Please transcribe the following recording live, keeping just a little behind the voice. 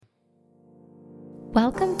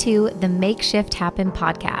Welcome to the Make Shift Happen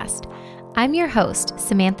podcast. I'm your host,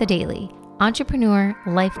 Samantha Daly, entrepreneur,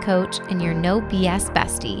 life coach, and your no BS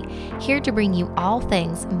bestie, here to bring you all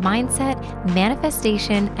things mindset,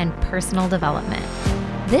 manifestation, and personal development.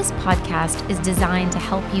 This podcast is designed to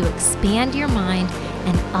help you expand your mind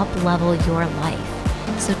and up-level your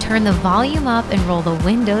life. So turn the volume up and roll the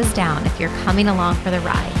windows down if you're coming along for the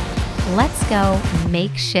ride. Let's go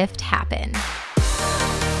make shift happen.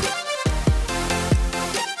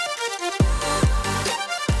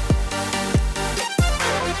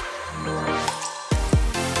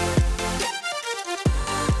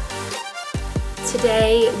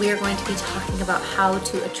 Today, we are going to be talking about how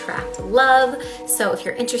to attract love. So if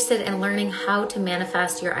you're interested in learning how to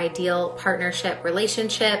manifest your ideal partnership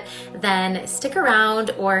relationship, then stick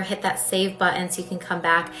around or hit that save button so you can come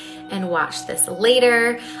back and watch this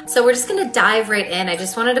later. So we're just going to dive right in. I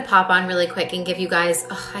just wanted to pop on really quick and give you guys,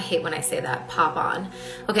 I hate when I say that, pop on.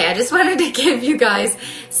 Okay, I just wanted to give you guys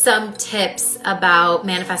some tips about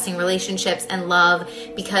manifesting relationships and love,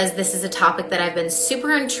 because this is a topic that I've been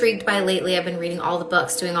super intrigued by lately. I've been reading all the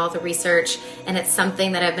books, doing all the research, and it's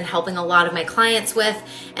something that I've been helping a lot of my clients with.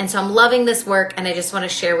 And so I'm loving this work, and I just want to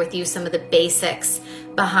share with you some of the basics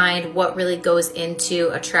behind what really goes into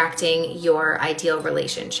attracting your ideal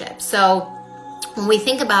relationship. So when we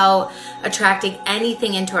think about attracting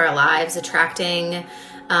anything into our lives, attracting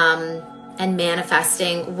and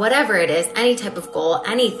manifesting whatever it is, any type of goal,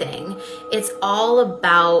 anything, it's all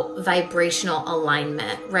about vibrational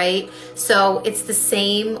alignment, right? So it's the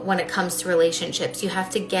same when it comes to relationships. You have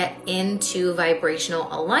to get into vibrational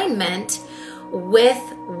alignment with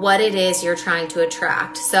what it is you're trying to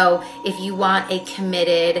attract. So if you want a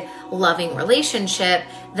committed, loving relationship,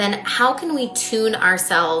 then how can we tune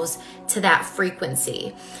ourselves to that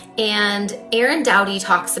frequency? And Aaron Doughty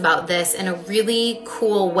talks about this in a really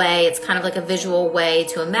cool way. It's kind of like a visual way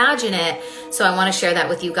to imagine it. So I want to share that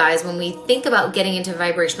with you guys. When we think about getting into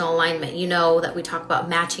vibrational alignment, you know that we talk about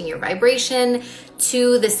matching your vibration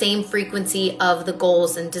to the same frequency of the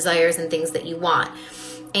goals and desires and things that you want.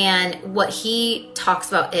 And what he talks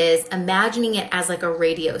about is imagining it as like a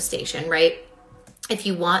radio station, right? If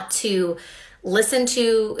you want to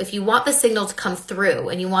if you want the signal to come through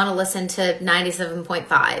and you want to listen to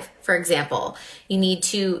 97.5, for example, you need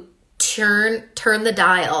to turn the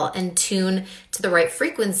dial and tune to the right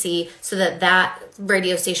frequency so that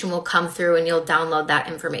radio station will come through and you'll download that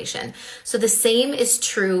information. So the same is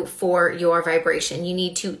true for your vibration. You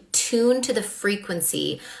need to tune to the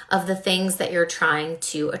frequency of the things that you're trying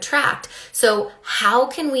to attract. So how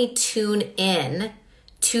can we tune in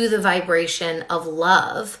to the vibration of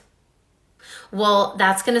love? Well,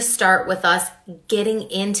 that's going to start with us getting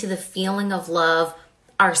into the feeling of love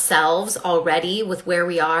ourselves already with where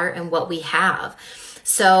we are and what we have.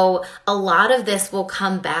 So a lot of this will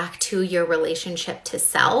come back to your relationship to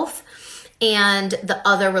self and the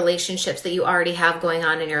other relationships that you already have going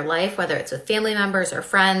on in your life, whether it's with family members or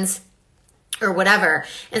friends or whatever,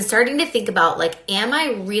 and starting to think about, like, am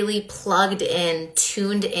I really plugged in,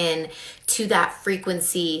 tuned in to that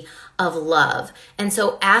frequency of love? And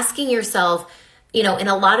so asking yourself, in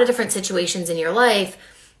a lot of different situations in your life,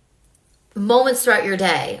 moments throughout your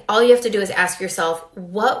day, all you have to do is ask yourself,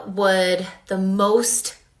 what would the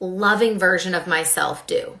most loving version of myself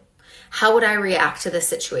do? How would I react to this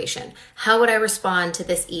situation? How would I respond to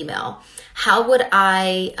this email? How would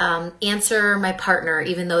I answer my partner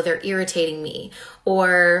even though they're irritating me?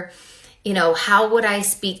 Or, how would I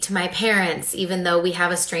speak to my parents even though we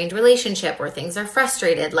have a strained relationship or things are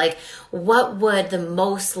frustrated? Like, what would the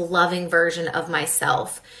most loving version of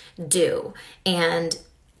myself do? And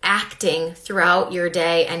acting throughout your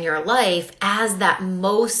day and your life as that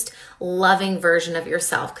most loving version of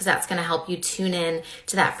yourself, because that's going to help you tune in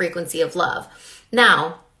to that frequency of love.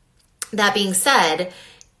 Now, that being said,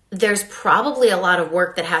 there's probably a lot of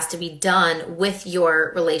work that has to be done with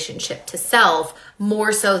your relationship to self,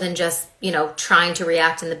 more so than just, trying to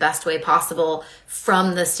react in the best way possible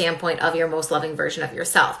from the standpoint of your most loving version of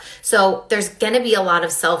yourself. So there's going to be a lot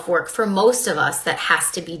of self-work for most of us that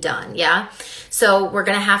has to be done. Yeah. So we're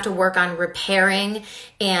going to have to work on repairing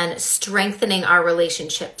and strengthening our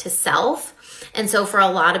relationship to self. And so for a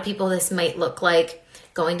lot of people, this might look like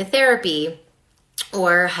going to therapy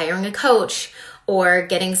or hiring a coach, or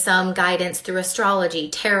getting some guidance through astrology,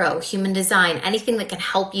 tarot, human design, anything that can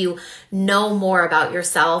help you know more about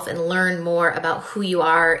yourself and learn more about who you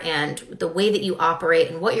are and the way that you operate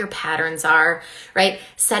and what your patterns are, right?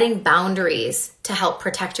 Setting boundaries to help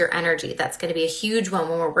protect your energy. That's going to be a huge one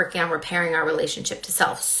when we're working on repairing our relationship to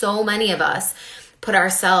self. So many of us put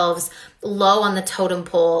ourselves low on the totem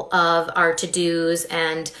pole of our to-dos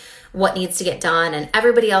and what needs to get done, and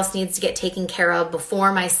everybody else needs to get taken care of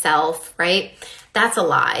before myself, right? That's a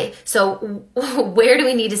lie. So where do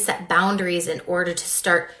we need to set boundaries in order to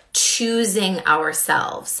start choosing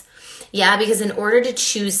ourselves? Yeah, because in order to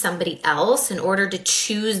choose somebody else, in order to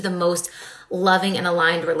choose the most loving and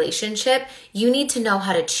aligned relationship, you need to know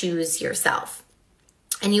how to choose yourself.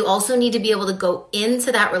 And you also need to be able to go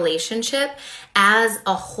into that relationship as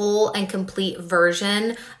a whole and complete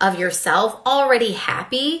version of yourself, already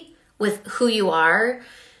happy with who you are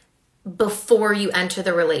before you enter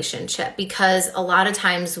the relationship. Because a lot of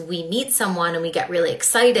times we meet someone and we get really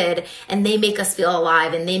excited and they make us feel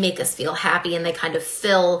alive and they make us feel happy and they kind of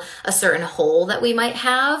fill a certain hole that we might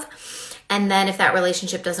have. And then if that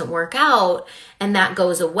relationship doesn't work out and that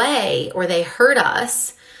goes away, or they hurt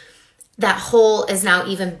us, that hole is now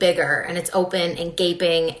even bigger and it's open and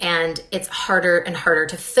gaping and it's harder and harder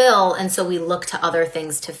to fill. And so we look to other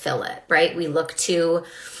things to fill it, right? We look to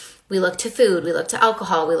food, we look to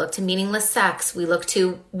alcohol, we look to meaningless sex, we look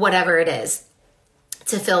to whatever it is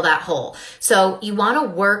to fill that hole. So you want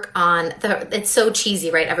to work on it's so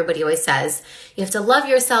cheesy, right? Everybody always says you have to love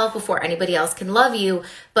yourself before anybody else can love you.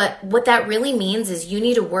 But what that really means is you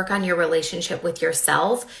need to work on your relationship with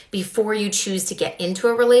yourself before you choose to get into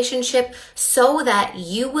a relationship, so that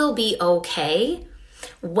you will be okay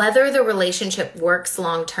whether the relationship works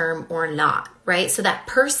long-term or not, right? So that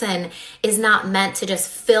person is not meant to just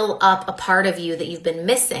fill up a part of you that you've been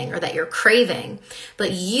missing or that you're craving,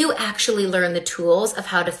 but you actually learn the tools of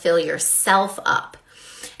how to fill yourself up.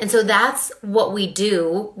 And so that's what we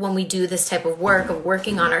do when we do this type of work of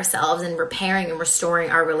working on ourselves and repairing and restoring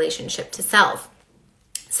our relationship to self.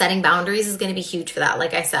 Setting boundaries is going to be huge for that.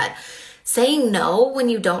 Like I said, saying no when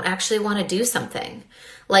you don't actually want to do something.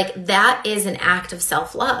 Like, that is an act of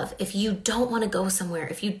self-love. If you don't want to go somewhere,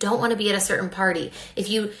 if you don't want to be at a certain party, if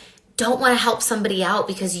you don't want to help somebody out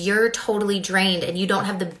because you're totally drained and you don't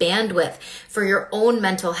have the bandwidth for your own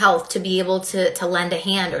mental health to be able to lend a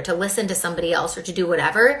hand or to listen to somebody else or to do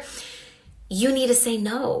whatever, you need to say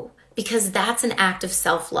no, because that's an act of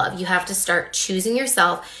self-love. You have to start choosing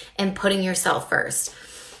yourself and putting yourself first.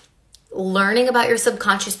 Learning about your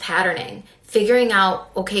subconscious patterning, figuring out,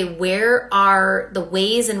 okay, where are the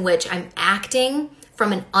ways in which I'm acting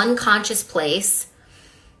from an unconscious place,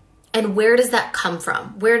 and where does that come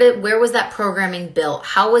from? Where was that programming built?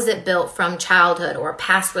 How was it built from childhood or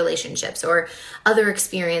past relationships or other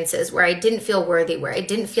experiences where I didn't feel worthy, where I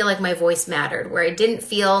didn't feel like my voice mattered, where I didn't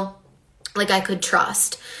feel like I could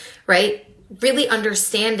trust, right? Really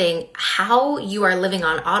understanding how you are living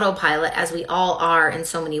on autopilot, as we all are in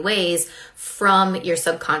so many ways, from your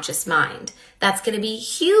subconscious mind. That's going to be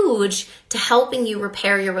huge to helping you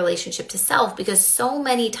repair your relationship to self, because so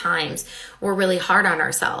many times we're really hard on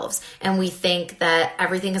ourselves and we think that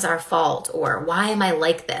everything is our fault, or why am I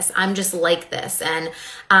like this? I'm just like this, and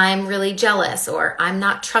I'm really jealous, or I'm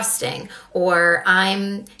not trusting, or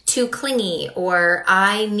I'm too clingy, or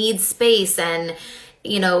I need space, and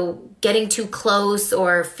getting too close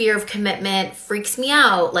or fear of commitment freaks me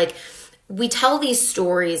out. Like, we tell these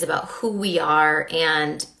stories about who we are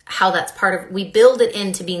and how that's we build it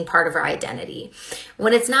into being part of our identity,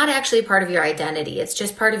 when it's not actually part of your identity. It's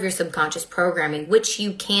just part of your subconscious programming, which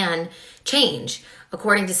you can change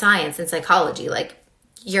according to science and psychology. Like,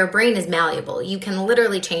 your brain is malleable. You can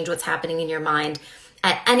literally change what's happening in your mind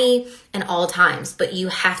at any and all times, but you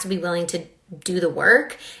have to be willing to do the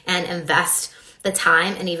work and invest the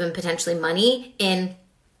time and even potentially money in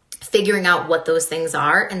figuring out what those things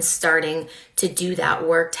are and starting to do that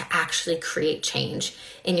work to actually create change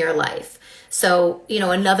in your life. So,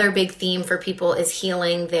 another big theme for people is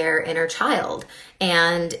healing their inner child.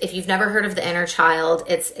 And if you've never heard of the inner child,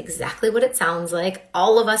 it's exactly what it sounds like.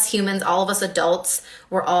 All of us humans, all of us adults,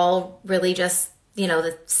 we're all really just,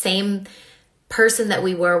 the same person that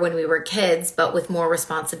we were when we were kids, but with more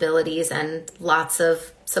responsibilities and lots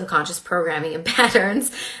of subconscious programming and patterns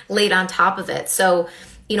laid on top of it. So,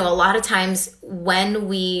 a lot of times when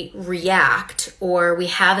we react or we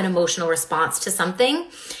have an emotional response to something,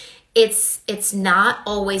 it's not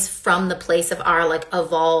always from the place of our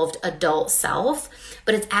evolved adult self,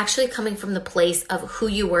 but it's actually coming from the place of who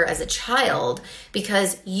you were as a child,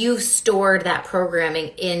 because you've stored that programming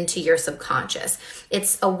into your subconscious.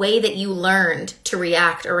 It's a way that you learned to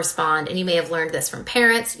react or respond. And you may have learned this from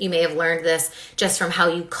parents. You may have learned this just from how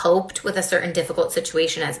you coped with a certain difficult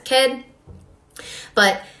situation as a kid.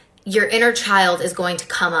 But your inner child is going to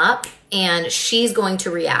come up and she's going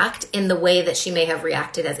to react in the way that she may have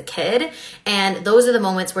reacted as a kid. And those are the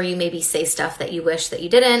moments where you maybe say stuff that you wish that you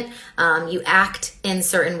didn't. You act in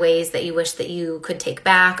certain ways that you wish that you could take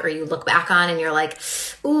back, or you look back on and you're like,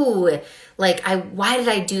 ooh, like, why did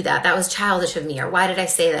I do that? That was childish of me. Or why did I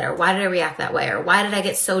say that? Or why did I react that way? Or why did I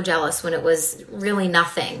get so jealous when it was really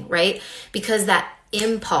nothing, right? Because that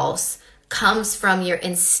impulse comes from your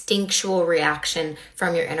instinctual reaction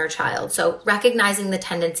from your inner child. So recognizing the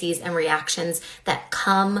tendencies and reactions that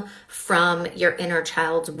come from your inner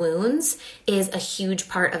child's wounds is a huge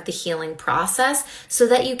part of the healing process, so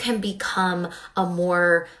that you can become a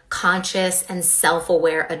more conscious and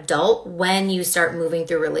self-aware adult when you start moving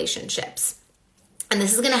through relationships. And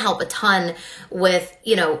this is going to help a ton with,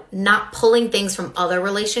 not pulling things from other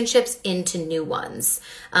relationships into new ones.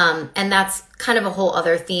 And that's kind of a whole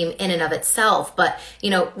other theme in and of itself. But,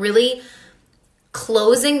 really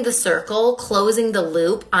closing the circle, closing the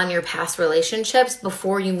loop on your past relationships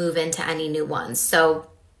before you move into any new ones. So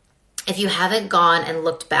if you haven't gone and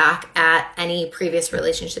looked back at any previous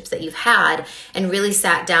relationships that you've had and really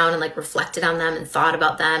sat down and reflected on them and thought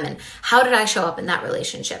about them, and how did I show up in that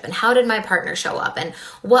relationship, and how did my partner show up, and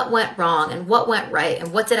what went wrong and what went right,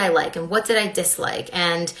 and what did I like and what did I dislike,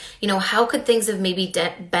 and how could things have maybe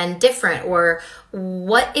been different, or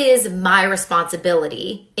what is my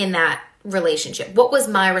responsibility in that relationship? What was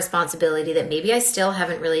my responsibility that maybe I still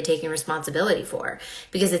haven't really taken responsibility for?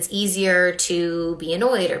 Because it's easier to be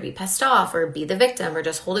annoyed or be pissed off or be the victim or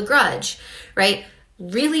just hold a grudge, right?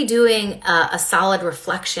 Really doing a solid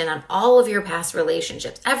reflection on all of your past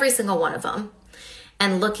relationships, every single one of them,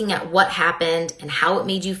 and looking at what happened and how it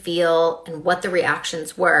made you feel and what the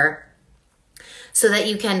reactions were, so that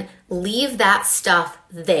you can leave that stuff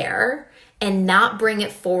there and not bring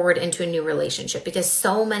it forward into a new relationship. Because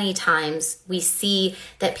so many times we see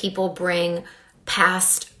that people bring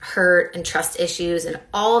past hurt and trust issues and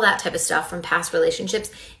all that type of stuff from past relationships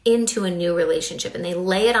into a new relationship, and they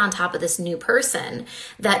lay it on top of this new person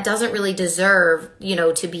that doesn't really deserve,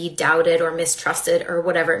 to be doubted or mistrusted or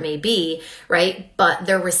whatever it may be, right? But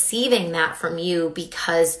they're receiving that from you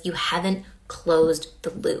because you haven't closed the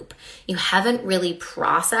loop. You haven't really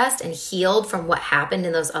processed and healed from what happened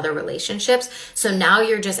in those other relationships. So now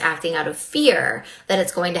you're just acting out of fear that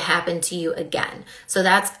it's going to happen to you again. So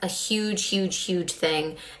that's a huge, huge, huge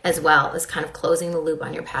thing as well, is kind of closing the loop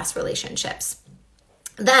on your past relationships.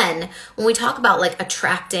 Then when we talk about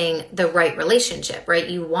attracting the right relationship, right?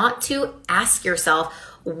 You want to ask yourself,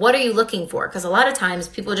 what are you looking for? Because a lot of times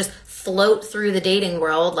people just float through the dating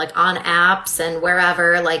world, on apps and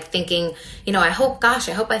wherever, thinking, I hope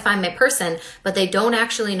I find my person, but they don't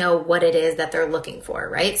actually know what it is that they're looking for,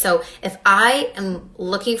 right? So if I am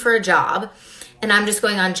looking for a job and I'm just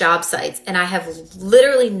going on job sites and I have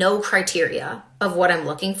literally no criteria of what I'm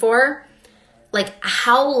looking for,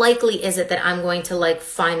 how likely is it that I'm going to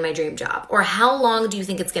find my dream job? Or how long do you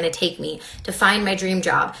think it's going to take me to find my dream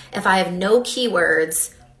job if I have no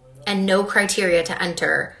keywords and no criteria to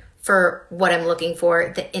enter for what I'm looking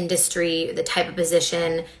for, the industry, the type of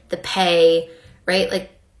position, the pay, right?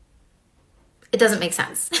 It doesn't make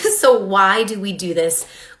sense. So why do we do this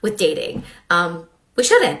with dating? We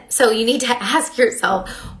shouldn't. So you need to ask yourself,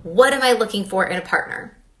 what am I looking for in a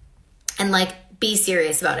partner? And be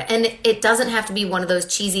serious about it. And it doesn't have to be one of those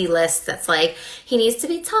cheesy lists that's he needs to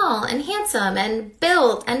be tall and handsome and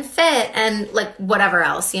built and fit and whatever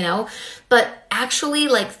else, but actually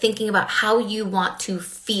thinking about how you want to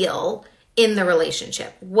feel in the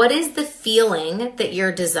relationship. What is the feeling that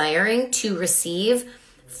you're desiring to receive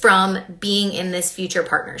from being in this future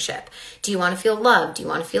partnership? Do you want to feel loved? Do you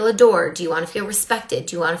want to feel adored? Do you want to feel respected?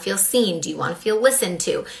 Do you want to feel seen? Do you want to feel listened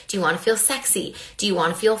to? Do you want to feel sexy? Do you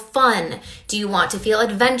want to feel fun? Do you want to feel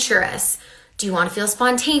adventurous? Do you want to feel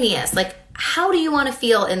spontaneous? How do you want to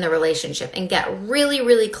feel in the relationship? And get really,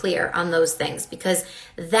 really clear on those things, because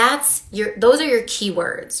those are your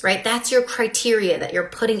keywords, right? That's your criteria that you're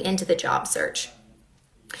putting into the job search.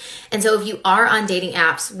 And so if you are on dating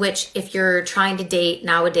apps, which if you're trying to date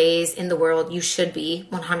nowadays in the world, you should be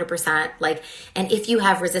 100%. And if you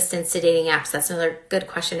have resistance to dating apps, that's another good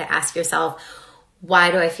question to ask yourself.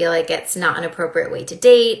 Why do I feel like it's not an appropriate way to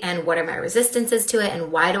date? And what are my resistances to it?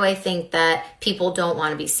 And why do I think that people don't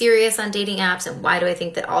want to be serious on dating apps? And why do I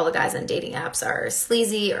think that all the guys on dating apps are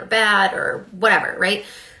sleazy or bad or whatever, right?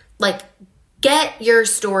 Get your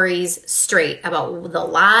stories straight about the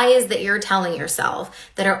lies that you're telling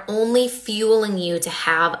yourself that are only fueling you to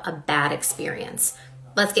have a bad experience.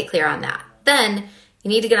 Let's get clear on that. Then you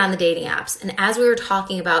need to get on the dating apps. And as we were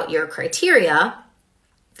talking about your criteria,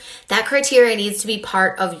 That criteria needs to be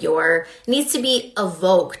needs to be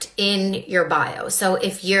evoked in your bio. So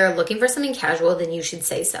if you're looking for something casual, then you should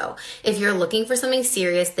say so. If you're looking for something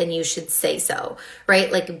serious, then you should say so,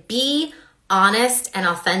 right? Like, be honest and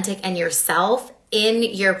authentic and yourself in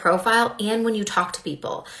your profile and when you talk to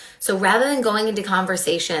people. So rather than going into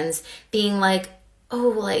conversations being like, oh,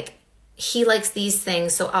 like, he likes these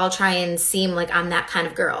things, so I'll try and seem like I'm that kind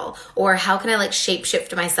of girl. Or how can I like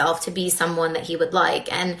shapeshift myself to be someone that he would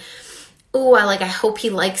like? And I hope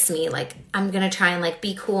he likes me. Like, I'm gonna try and like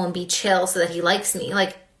be cool and be chill so that he likes me.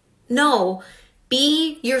 Like, no,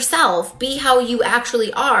 be yourself, be how you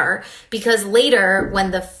actually are. Because later,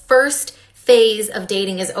 when the first phase of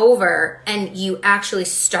dating is over and you actually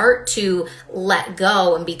start to let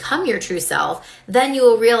go and become your true self, then you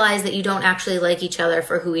will realize that you don't actually like each other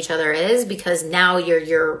for who each other is, because now you're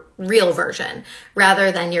your real version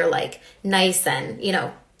rather than your like nice and,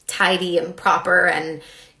 tidy and proper and,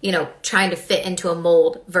 trying to fit into a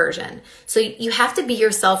mold version. So you have to be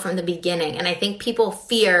yourself from the beginning. And I think people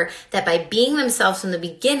fear that by being themselves from the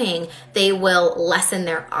beginning, they will lessen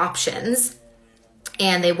their options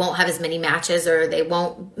and they won't have as many matches or they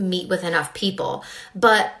won't meet with enough people.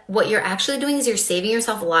 But what you're actually doing is you're saving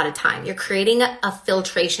yourself a lot of time. You're creating a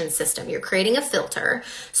filtration system. You're creating a filter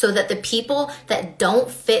so that the people that don't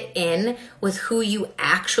fit in with who you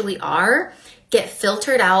actually are get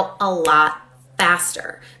filtered out a lot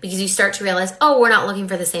faster, because you start to realize, oh, we're not looking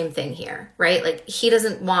for the same thing here, right? Like, he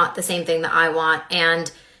doesn't want the same thing that I want,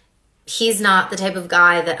 and he's not the type of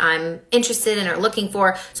guy that I'm interested in or looking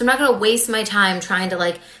for. So I'm not going to waste my time trying to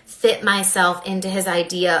like fit myself into his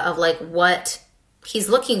idea of like what he's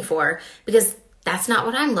looking for, because that's not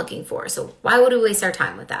what I'm looking for. So why would we waste our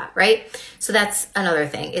time with that, right? So that's another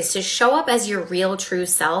thing, is to show up as your real true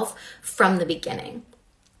self from the beginning.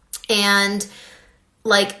 And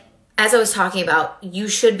like, as I was talking about, you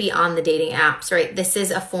should be on the dating apps, right? This is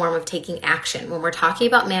a form of taking action. When we're talking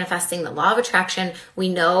about manifesting the law of attraction, we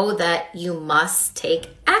know that you must take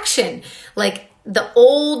action. Like, the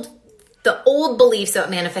old beliefs about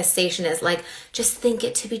manifestation is like, just think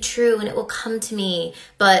it to be true and it will come to me.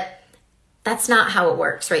 But that's not how it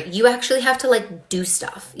works, right? You actually have to like do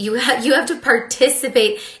stuff. You have to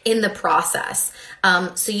participate in the process.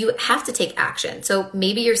 So you have to take action. So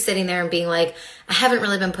maybe you're sitting there and being like, I haven't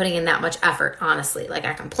really been putting in that much effort, honestly. Like,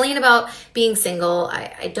 I complain about being single.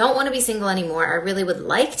 I don't want to be single anymore. I really would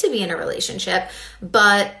like to be in a relationship,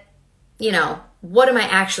 but what am I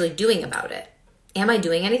actually doing about it? Am I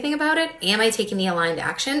doing anything about it? Am I taking the aligned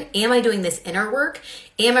action? Am I doing this inner work?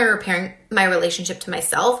 Am I repairing my relationship to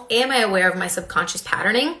myself? Am I aware of my subconscious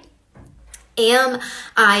patterning? Am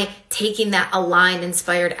I taking that aligned,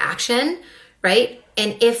 inspired action, right?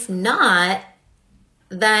 And if not,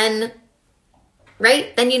 then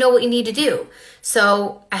you know what you need to do.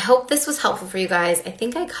 So I hope this was helpful for you guys. I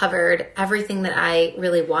think I covered everything that I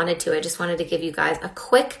really wanted to. I just wanted to give you guys a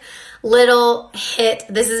quick little hit.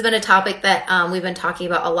 This has been a topic that we've been talking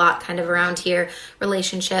about a lot kind of around here,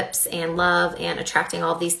 relationships and love and attracting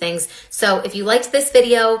all of these things. So if you liked this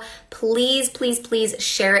video, please, please, please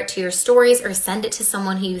share it to your stories or send it to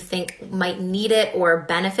someone who you think might need it or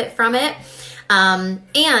benefit from it.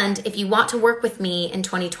 And if you want to work with me in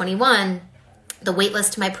 2021, the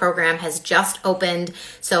waitlist to my program has just opened.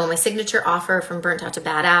 So my signature offer from Burnt Out to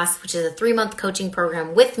Badass, which is a 3-month coaching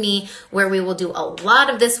program with me, where we will do a lot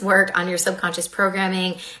of this work on your subconscious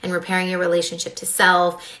programming and repairing your relationship to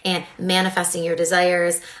self and manifesting your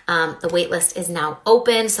desires. The waitlist is now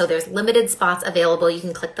open. So there's limited spots available. You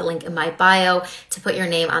can click the link in my bio to put your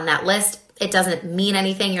name on that list. It doesn't mean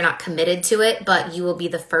anything. You're not committed to it, but you will be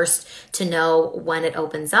the first to know when it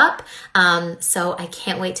opens up. So I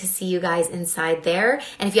can't wait to see you guys inside there.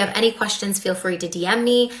 And if you have any questions, feel free to DM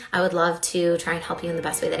me. I would love to try and help you in the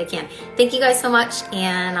best way that I can. Thank you guys so much,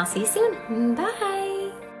 and I'll see you soon. Bye.